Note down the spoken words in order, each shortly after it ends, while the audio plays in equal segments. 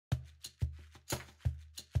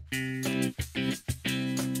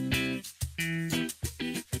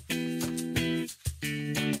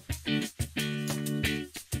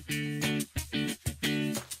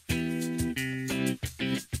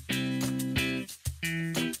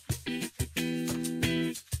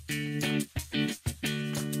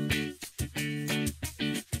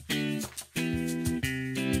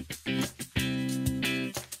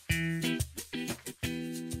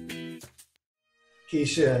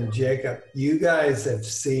Keesha and Jacob, you guys have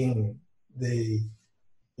seen the,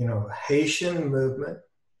 Haitian movement,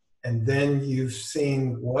 and then you've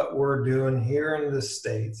seen what we're doing here in the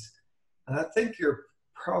States. And I think you're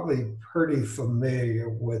probably pretty familiar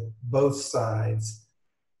with both sides.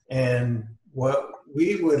 And what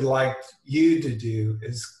we would like you to do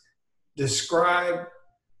is describe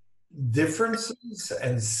differences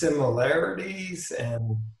and similarities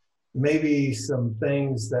and maybe some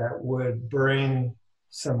things that would bring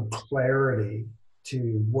some clarity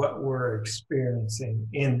to what we're experiencing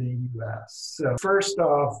in the U.S. So first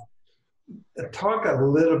off, talk a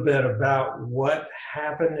little bit about what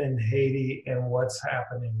happened in Haiti and what's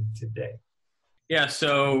happening today. Yeah,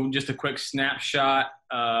 so just a quick snapshot.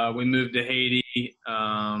 We moved to Haiti.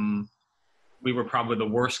 We were probably the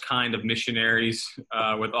worst kind of missionaries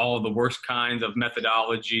with all of the worst kinds of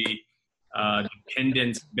methodology,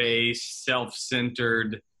 dependence-based,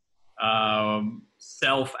 self-centered,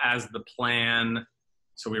 self as the plan.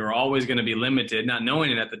 So we were always going to be limited, not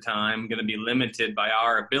knowing it at the time, going to be limited by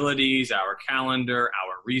our abilities, our calendar,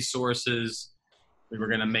 our resources. We were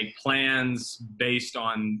going to make plans based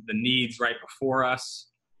on the needs right before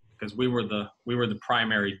us because we were the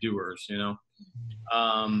primary doers,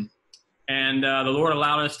 And the Lord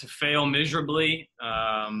allowed us to fail miserably.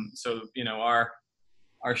 So,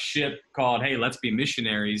 our ship called, "Hey, let's be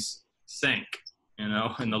missionaries," sank,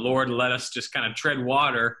 and the Lord let us just kind of tread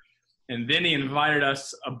water. And then he invited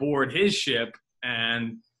us aboard his ship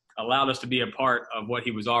and allowed us to be a part of what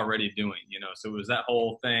he was already doing, So it was that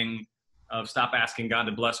whole thing of stop asking God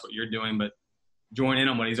to bless what you're doing, but join in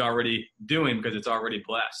on what he's already doing because it's already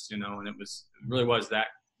blessed, and it really was that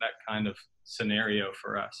kind of scenario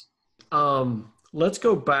for us. Let's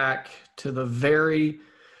go back to the very,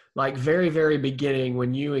 very beginning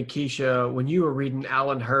when you and Keesha, when you were reading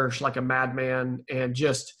Alan Hirsch like a madman and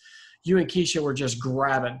just you and Keesha were just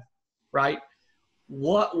grabbing, right?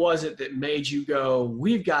 What was it that made you go,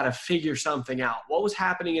 we've got to figure something out? What was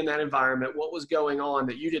happening in that environment? What was going on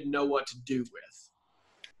that you didn't know what to do with?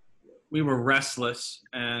 We were restless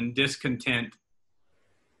and discontent,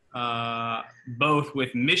 both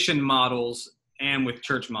with mission models and with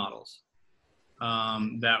church models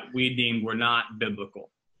that we deemed were not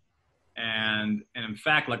biblical. And in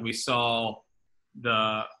fact, we saw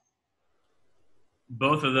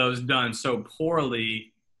both of those done so poorly,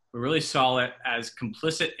 we really saw it as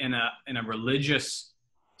complicit in a religious,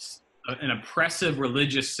 an oppressive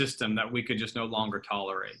religious system that we could just no longer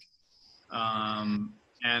tolerate.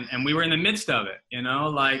 And we were in the midst of it,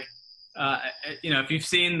 if you've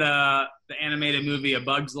seen the animated movie A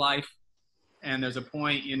Bug's Life, and there's a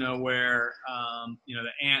point, where,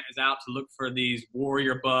 the ant is out to look for these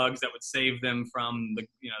warrior bugs that would save them from the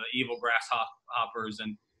evil grasshoppers.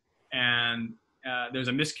 And there's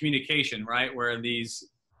a miscommunication, right? Where these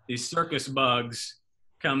circus bugs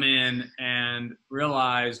come in and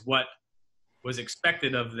realize what was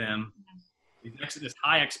expected of them, this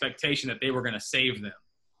high expectation that they were going to save them.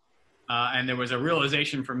 And there was a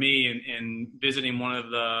realization for me in visiting one of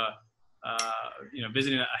the,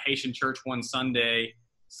 visiting a Haitian church one Sunday,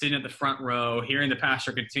 sitting at the front row, hearing the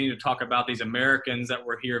pastor continue to talk about these Americans that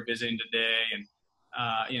were here visiting today. And,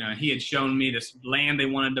 he had shown me this land they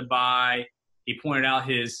wanted to buy. He pointed out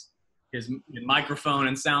his microphone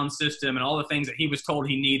and sound system and all the things that he was told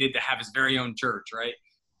he needed to have his very own church, right?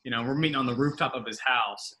 We're meeting on the rooftop of his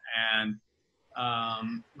house, and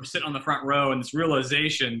we're sitting on the front row, and this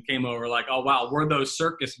realization came over, oh, wow, we're those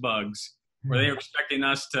circus bugs where they were expecting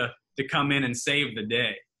us to come in and save the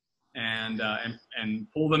day and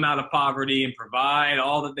pull them out of poverty and provide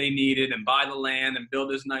all that they needed and buy the land and build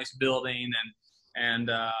this nice building and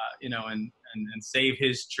save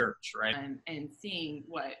his church, right? And seeing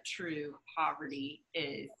what true poverty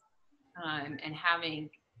is, and having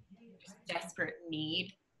desperate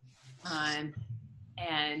need, and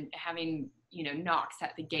having, knocks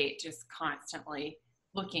at the gate, just constantly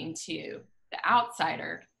looking to the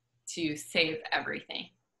outsider to save everything.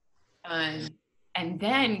 And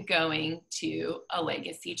then going to a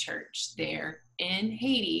legacy church there in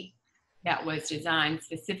Haiti that was designed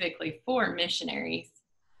specifically for missionaries,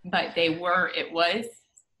 but it was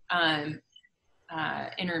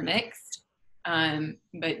intermixed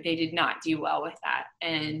but they did not do well with that.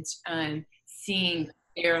 And seeing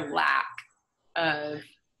their lack of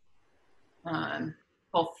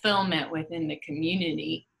fulfillment within the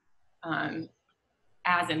community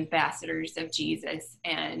as ambassadors of Jesus,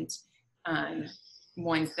 and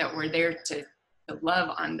ones that were there to love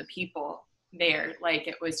on the people there. Like,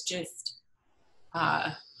 it was just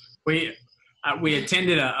we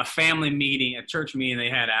attended a family meeting, a church meeting they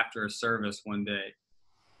had after a service one day,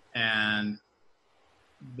 and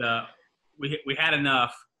we had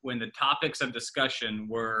enough when the topics of discussion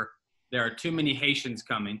were, there are too many Haitians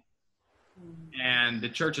coming and the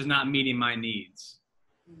church is not meeting my needs.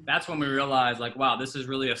 That's when we realized, like, wow, this is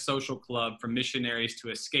really a social club for missionaries to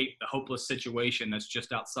escape the hopeless situation that's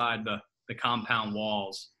just outside the compound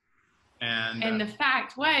walls. And the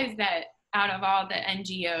fact was that out of all the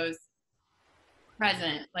NGOs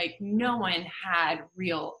present, like, no one had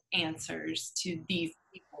real answers to these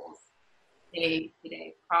people's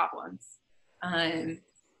day-to-day problems.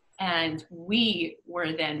 And we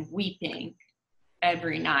were then weeping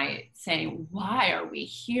every night saying, why are we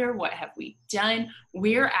here? What have we done?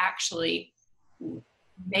 We're actually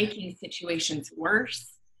making situations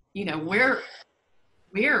worse. You know, we're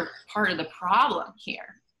part of the problem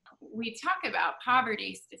here. We talk about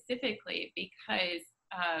poverty specifically because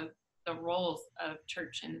of the roles of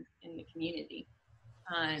church in the community,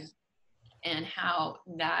 and how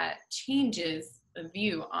that changes the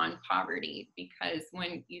view on poverty. Because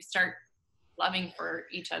when you start loving for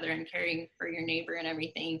each other and caring for your neighbor and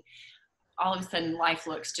everything, all of a sudden life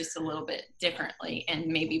looks just a little bit differently, and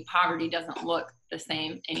maybe poverty doesn't look the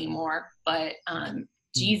same anymore. But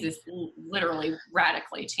Jesus literally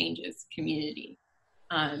radically changes community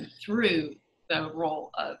through the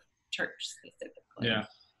role of church specifically. Yeah.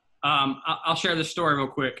 I'll share this story real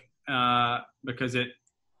quick because the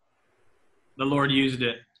Lord used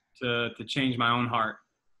it to change my own heart.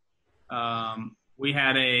 We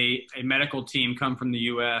had a medical team come from the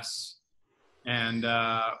U.S., and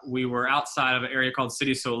we were outside of an area called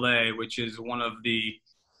City Soleil, which is one of the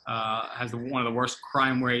worst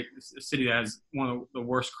crime rates, a city that has one of the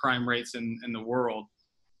worst crime rates in the world.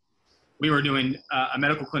 We were doing a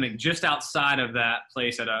medical clinic just outside of that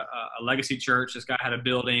place at a legacy church. This guy had a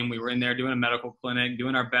building. We were in there doing a medical clinic,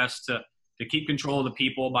 doing our best to keep control of the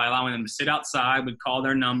people by allowing them to sit outside. We'd call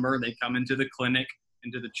their number. They'd come into the clinic,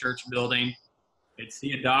 into the church building. They'd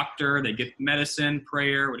see a doctor. They'd get medicine,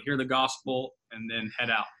 prayer, would hear the gospel, and then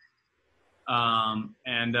head out.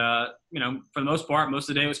 You know, for the most part, most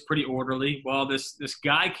of the day was pretty orderly. Well, this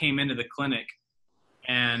guy came into the clinic,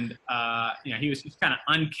 and you know, he was just kind of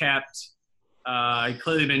unkept. He'd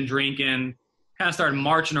clearly been drinking, kind of started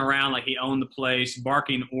marching around like he owned the place,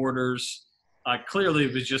 barking orders. Clearly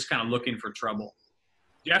was just kind of looking for trouble.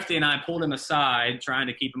 Jeffy and I pulled him aside, trying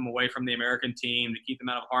to keep him away from the American team, to keep him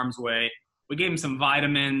out of harm's way. We gave him some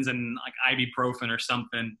vitamins and like ibuprofen or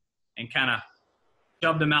something, and kind of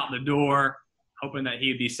shoved him out the door, hoping that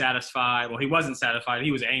he'd be satisfied. Well, he wasn't satisfied.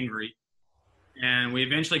 He was angry. And we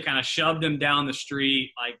eventually kind of shoved him down the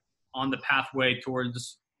street, like on the pathway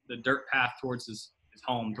towards the dirt path towards his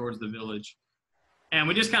home, towards the village. And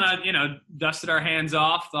we just kind of, you know, dusted our hands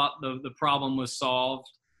off, thought the problem was solved,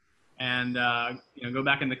 and, you know, go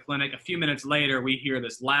back in the clinic. A few minutes later, we hear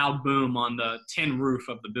this loud boom on the tin roof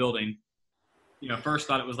of the building. You know, first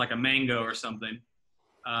thought it was like a mango or something.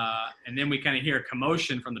 And then we kind of hear a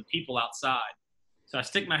commotion from the people outside. So I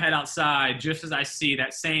stick my head outside just as I see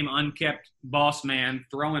that same unkept boss man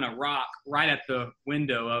throwing a rock right at the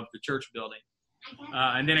window of the church building.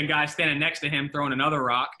 And then a guy standing next to him throwing another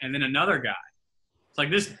rock, and then another guy. It's like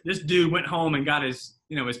this dude went home and got his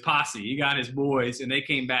posse. He got his boys, and they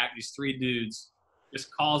came back, these three dudes, just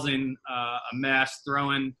causing a mess,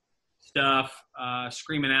 throwing stuff,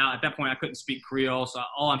 screaming out. At that point, I couldn't speak Creole, so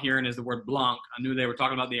all I'm hearing is the word blanc. I knew they were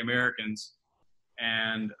talking about the Americans.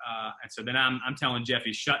 And so then I'm telling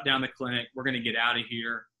Jeffy, shut down the clinic. We're going to get out of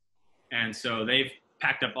here. And so they've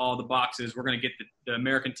packed up all the boxes. We're going to get the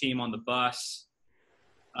American team on the bus.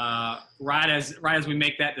 Right as we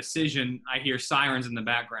make that decision, I hear sirens in the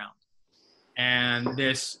background. And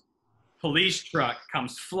this police truck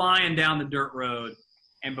comes flying down the dirt road.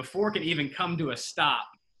 And before it can even come to a stop,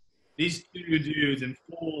 these two dudes in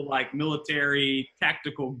full like military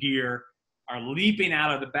tactical gear are leaping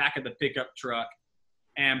out of the back of the pickup truck.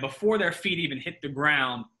 And before their feet even hit the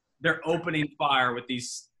ground, they're opening fire with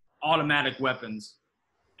these automatic weapons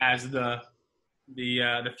as the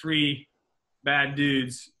three bad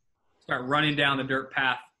dudes start running down the dirt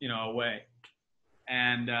path, you know, away.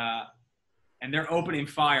 And they're opening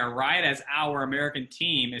fire right as our American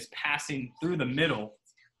team is passing through the middle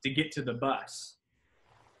to get to the bus.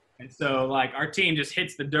 And so, like, our team just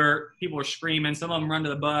hits the dirt. People are screaming. Some of them run to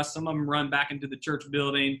the bus. Some of them run back into the church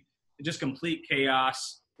building. It's just complete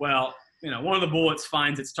chaos. Well, one of the bullets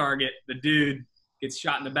finds its target. The dude gets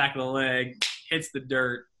shot in the back of the leg, hits the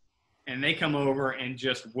dirt, and they come over and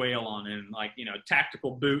just wail on him. Like,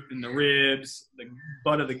 tactical boot in the ribs, the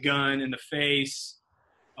butt of the gun in the face.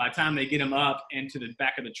 By the time they get him up into the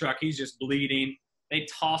back of the truck, he's just bleeding. They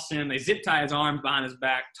toss him. They zip tie his arms behind his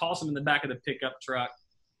back, toss him in the back of the pickup truck.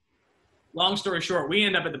 Long story short, we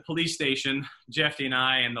end up at the police station, Jeffy and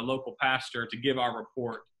I and the local pastor, to give our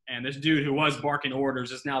report. And this dude who was barking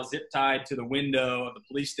orders is now zip tied to the window of the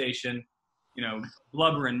police station,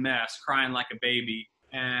 blubbering mess, crying like a baby.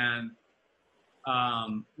 And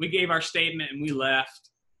we gave our statement and we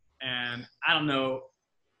left. And I don't know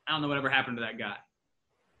whatever happened to that guy.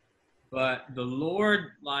 But the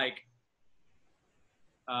Lord, I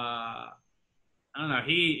don't know,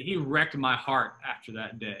 he wrecked my heart after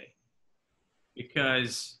that day,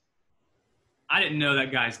 because I didn't know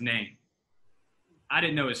that guy's name. I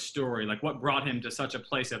didn't know his story, like what brought him to such a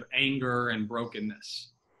place of anger and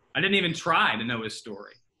brokenness. I didn't even try to know his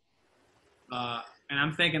story. And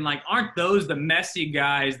I'm thinking, like, aren't those the messy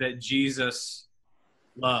guys that Jesus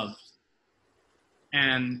loved?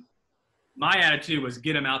 And my attitude was,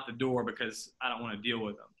 get him out the door, because I don't want to deal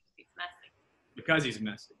with him. He's messy. Because he's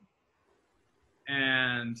messy.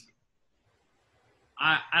 And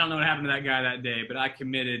I don't know what happened to that guy that day, but I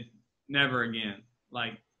committed never again.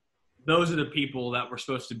 Like, those are the people that we're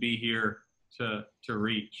supposed to be here to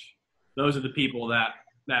reach. Those are the people that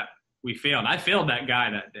we failed. I failed that guy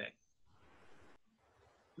that day.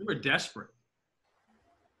 We were desperate.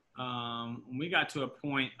 We got to a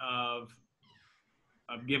point of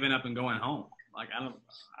giving up and going home. Like, I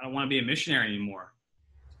don't want to be a missionary anymore.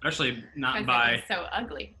 Especially not by, it was so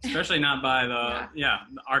ugly. Especially not by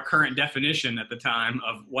our current definition at the time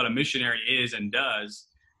of what a missionary is and does.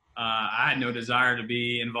 I had no desire to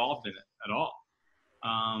be involved in it at all.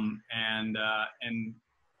 And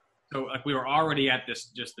so, like, we were already at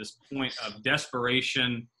this point of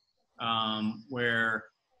desperation, where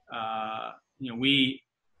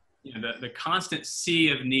the constant sea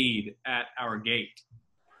of need at our gate,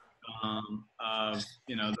 of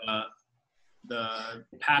the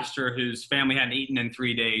pastor whose family hadn't eaten in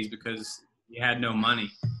 3 days because he had no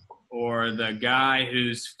money, or the guy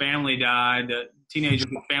whose family died, the teenager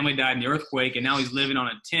whose family died in the earthquake, and now he's living on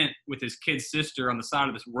a tent with his kid's sister on the side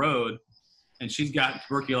of this road, and she's got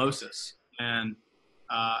tuberculosis, and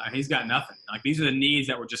he's got nothing. Like, these are the needs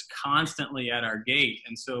that were just constantly at our gate.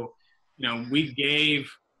 And so, we gave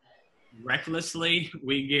recklessly,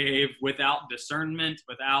 we gave without discernment,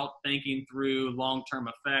 without thinking through long-term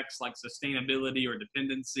effects like sustainability or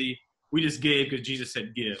dependency. We just gave because Jesus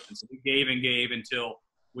said give. And so we gave and gave until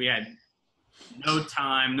we had no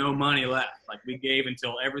time, no money left. Like, we gave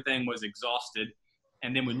until everything was exhausted.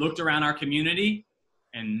 And then we looked around our community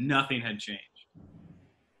and nothing had changed.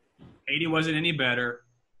 Haiti wasn't any better.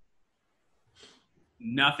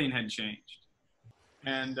 Nothing had changed.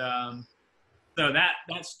 And so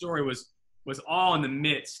that story was all in the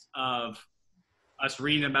midst of us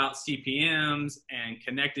reading about CPMs and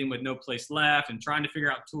connecting with No Place Left and trying to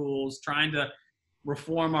figure out tools, trying to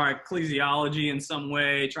reform our ecclesiology in some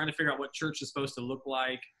way, trying to figure out what church is supposed to look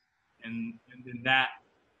like. And then that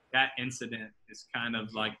incident is kind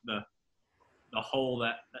of like the hole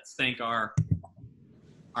that sank our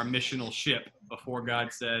missional ship before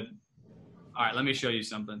God said, all right, let me show you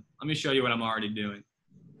something. Let me show you what I'm already doing.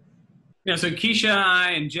 So Keesha and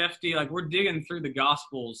I and Jeff D, like, we're digging through the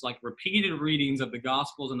Gospels, like repeated readings of the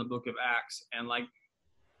Gospels in the book of Acts, and like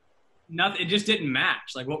nothing, it just didn't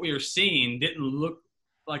match. Like, what we were seeing didn't look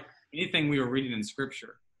like anything we were reading in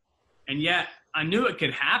Scripture. And yet I knew it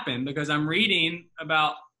could happen because I'm reading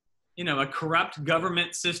about, a corrupt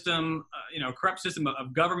government system, a corrupt system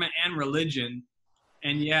of government and religion.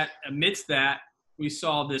 And yet amidst that, we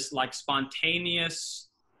saw this like spontaneous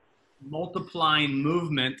multiplying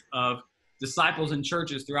movement of disciples and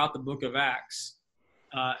churches throughout the book of Acts,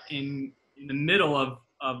 in the middle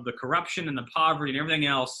of the corruption and the poverty and everything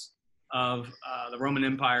else of the Roman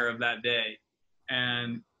Empire of that day.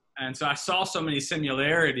 And so I saw so many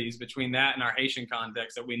similarities between that and our Haitian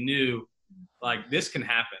context that we knew, like, this can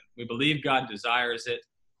happen. We believe God desires it.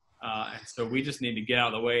 And so we just need to get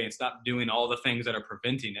out of the way and stop doing all the things that are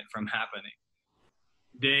preventing it from happening.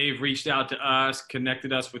 Dave reached out to us,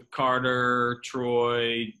 connected us with Carter,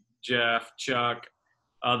 Troy, Jeff, Chuck,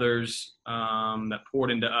 others that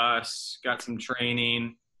poured into us, got some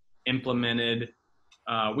training, implemented.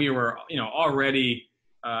 We were, already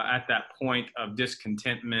at that point of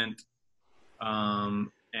discontentment,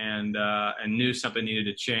 and knew something needed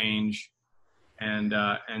to change. And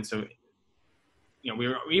so, we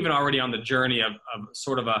were even already on the journey of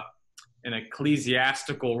sort of an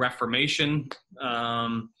ecclesiastical reformation.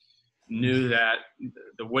 Knew that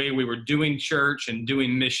the way we were doing church and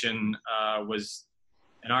doing mission was,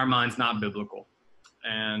 in our minds, not biblical.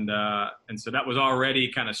 And so that was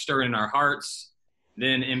already kind of stirring in our hearts.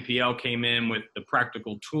 Then MPL came in with the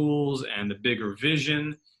practical tools and the bigger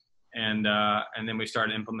vision. And then we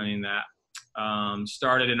started implementing that.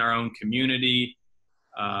 Started in our own community,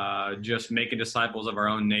 just making disciples of our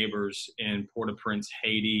own neighbors in Port-au-Prince,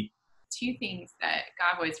 Haiti. Two things that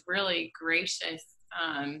God was really gracious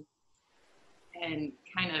and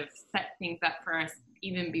kind of set things up for us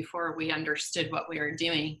even before we understood what we were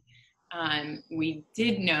doing. We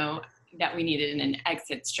did know that we needed an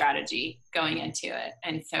exit strategy going into it.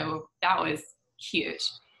 And so that was huge.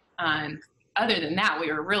 Other than that,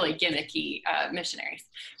 we were really gimmicky missionaries,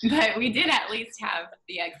 but we did at least have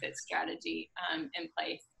the exit strategy in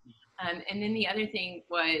place. And then the other thing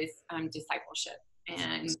was discipleship.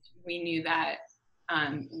 And we knew that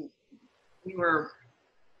we were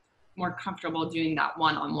more comfortable doing that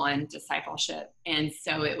one-on-one discipleship. And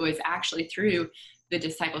so it was actually through the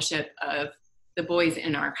discipleship of the boys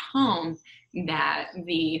in our home that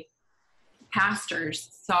the pastors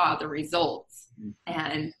saw the results.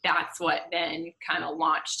 And that's what then kind of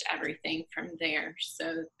launched everything from there.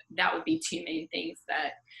 So that would be two main things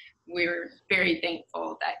that we're very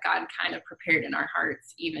thankful that God kind of prepared in our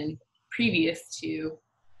hearts, even previous to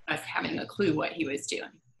us having a clue what he was doing.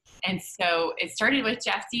 And so it started with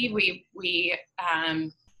Jesse. We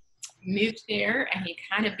moved there, and he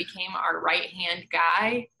kind of became our right-hand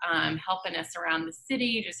guy, helping us around the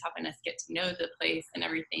city, just helping us get to know the place and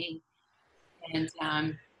everything. And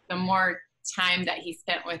the more time that he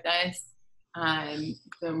spent with us,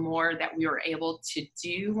 the more that we were able to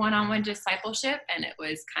do one-on-one discipleship. And it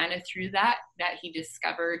was kind of through that he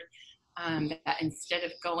discovered that instead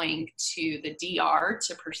of going to the DR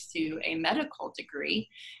to pursue a medical degree,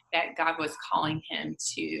 that God was calling him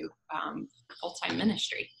to full-time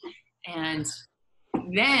ministry. And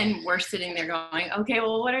then we're sitting there going, okay,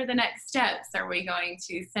 well, what are the next steps? Are we going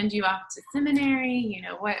to send you off to seminary?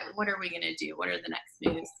 What are we going to do? What are the next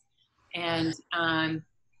moves? And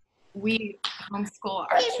we homeschool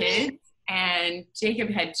our kids, and Jacob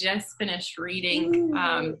had just finished reading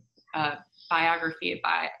a biography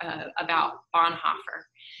about Bonhoeffer.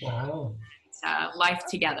 Wow. Life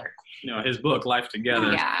Together. His book, Life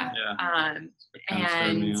Together. Yeah.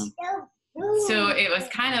 And so it was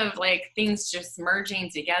kind of like things just merging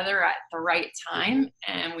together at the right time.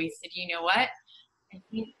 And we said, you know what? I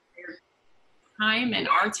think your time and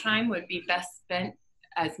our time would be best spent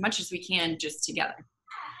as much as we can just together.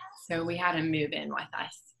 So we had him move in with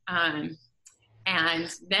us. And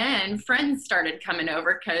then friends started coming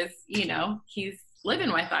over because, he's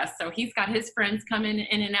living with us. So he's got his friends coming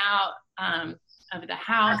in and out of the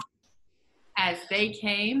house. As they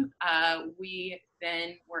came, we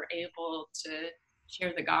then were able to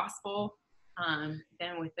share the gospel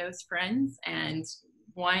then with those friends. And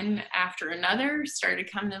one after another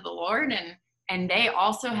started coming to the Lord. And they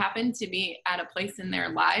also happened to be at a place in their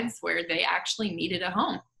lives where they actually needed a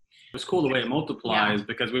home. It was cool the way it multiplies,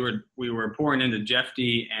 because we were pouring into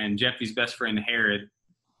Jeffy and Jeffy's best friend Herod,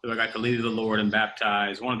 who I got to lead to the Lord and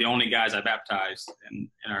baptize. One of the only guys I baptized in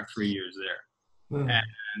our 3 years there. Mm.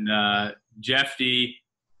 And Jeffy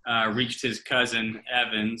reached his cousin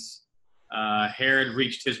Evans. Herod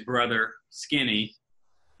reached his brother Skinny,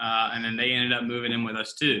 and then they ended up moving in with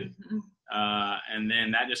us too. Mm-hmm. And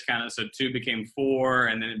then that just kind of, so 2 became 4,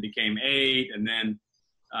 and then it became 8, and then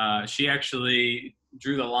she actually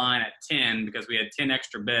drew the line at 10 because we had 10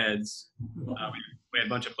 extra beds. We had a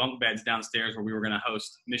bunch of bunk beds downstairs where we were going to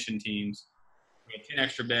host mission teams. We had 10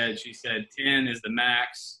 extra beds. She said 10 is the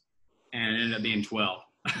max, and it ended up being 12.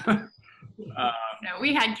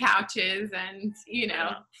 We had couches and,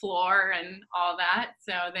 floor and all that.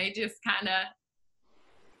 So they just kind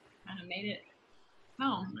of made it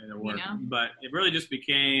home. Made it work. But it really just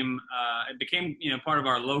became, part of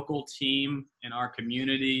our local team in our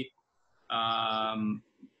community.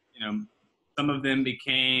 Some of them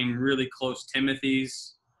became really close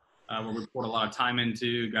Timothys, where we poured a lot of time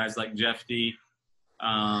into, guys like Jeffy.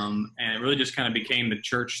 And it really just kind of became the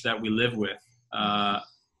church that we live with.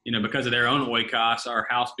 Because of their own oikos, our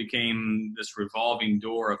house became this revolving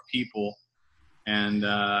door of people. And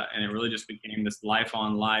it really just became this life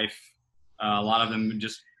on life. A lot of them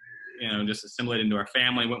just assimilated into our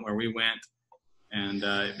family, went where we went. And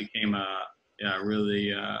it became a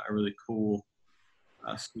really cool,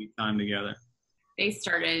 sweet time together. They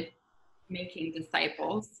started making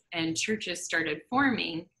disciples and churches started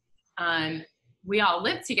forming, we all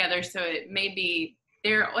lived together. So it may be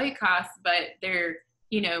their oikos, but they're,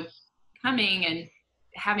 coming and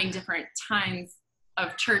having different times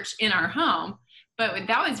of church in our home. But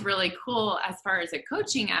that was really cool as far as a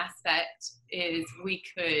coaching aspect, is we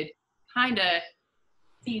could kind of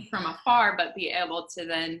see from afar, but be able to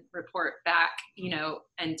then report back,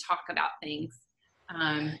 and talk about things,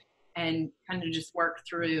 and kind of just work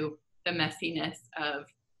through the messiness of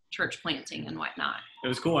church planting and whatnot. It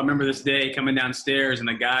was cool. I remember this day coming downstairs and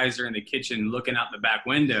the guys are in the kitchen looking out the back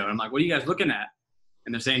window. And I'm like, what are you guys looking at?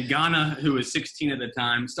 And they're saying Ghana, who was 16 at the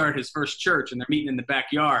time, started his first church and they're meeting in the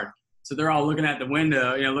backyard. So they're all looking at the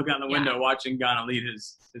window, looking out the window, watching Ghana lead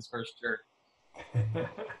his first church.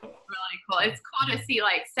 Really cool. It's cool to see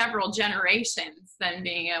like several generations then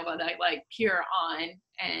being able to like peer on,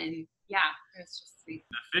 and it's just sweet.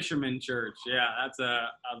 The Fisherman Church, that's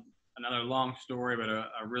another long story, but a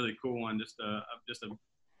really cool one. Just a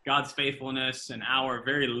God's faithfulness and our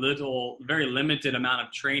very limited amount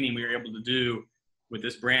of training we were able to do with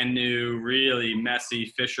this brand new, really messy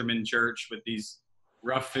fisherman church with these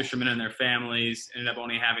rough fishermen and their families. Ended up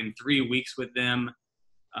only having 3 weeks with them.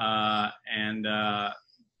 And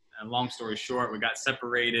long story short, we got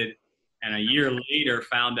separated, and a year later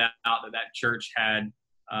found out that church had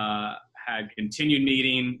continued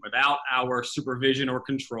meeting without our supervision or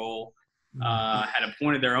control, had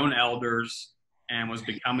appointed their own elders, and was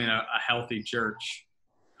becoming a healthy church.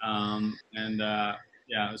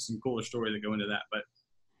 There's some cooler stories that go into that, but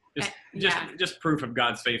just proof of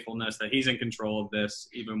God's faithfulness, that he's in control of this,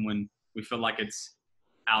 even when we feel like it's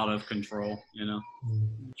out of control.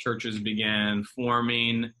 Churches began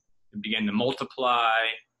forming, began to multiply.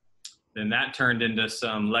 Then that turned into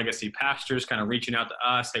some legacy pastors kind of reaching out to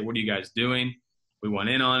us. Hey, what are you guys doing? We went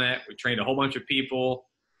in on it. We trained a whole bunch of people.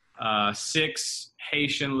 6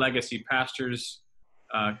 Haitian legacy pastors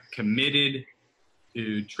committed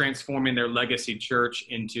to transforming their legacy church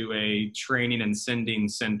into a training and sending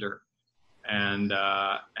center. And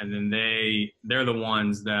then they're the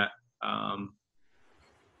ones that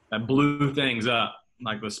blew things up.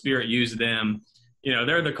 Like the Spirit used them.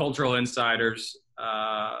 They're the cultural insiders.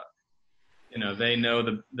 They know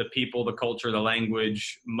the people, the culture, the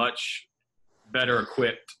language much better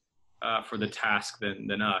equipped for the task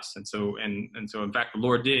than us. And so in fact, the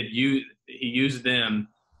Lord he used them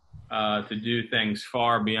to do things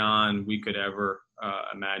far beyond we could ever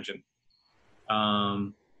imagine.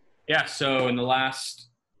 So in the last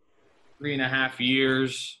 3.5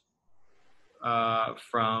 years,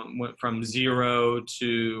 from 0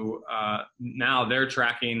 to now, they're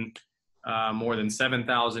tracking more than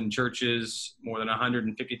 7,000 churches, more than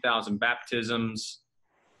 150,000 baptisms.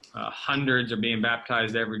 Hundreds are being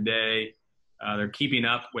baptized every day. They're keeping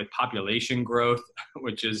up with population growth,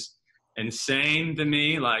 which is insane to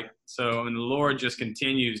me. And the Lord just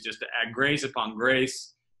continues just to add grace upon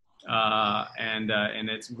grace, and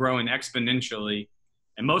it's growing exponentially.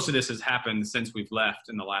 And most of this has happened since we've left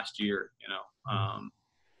in the last year,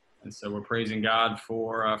 and so we're praising God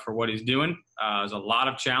for what he's doing. There's a lot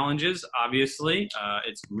of challenges, obviously.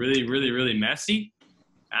 It's really, really, really messy.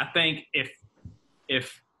 I think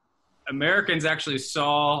if Americans actually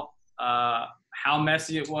saw how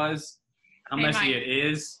messy it was, how messy it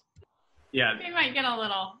is, they might get a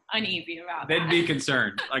little uneasy about that. They'd be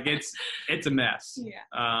concerned. It's a mess.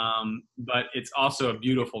 But it's also a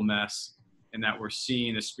beautiful mess, in that we're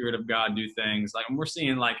seeing the Spirit of God do things. We're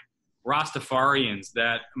seeing Rastafarians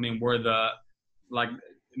that, were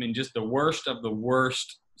just the worst of the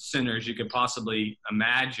worst sinners you could possibly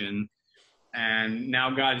imagine. And now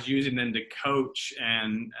God's using them to coach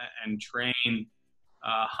and train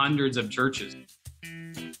hundreds of churches.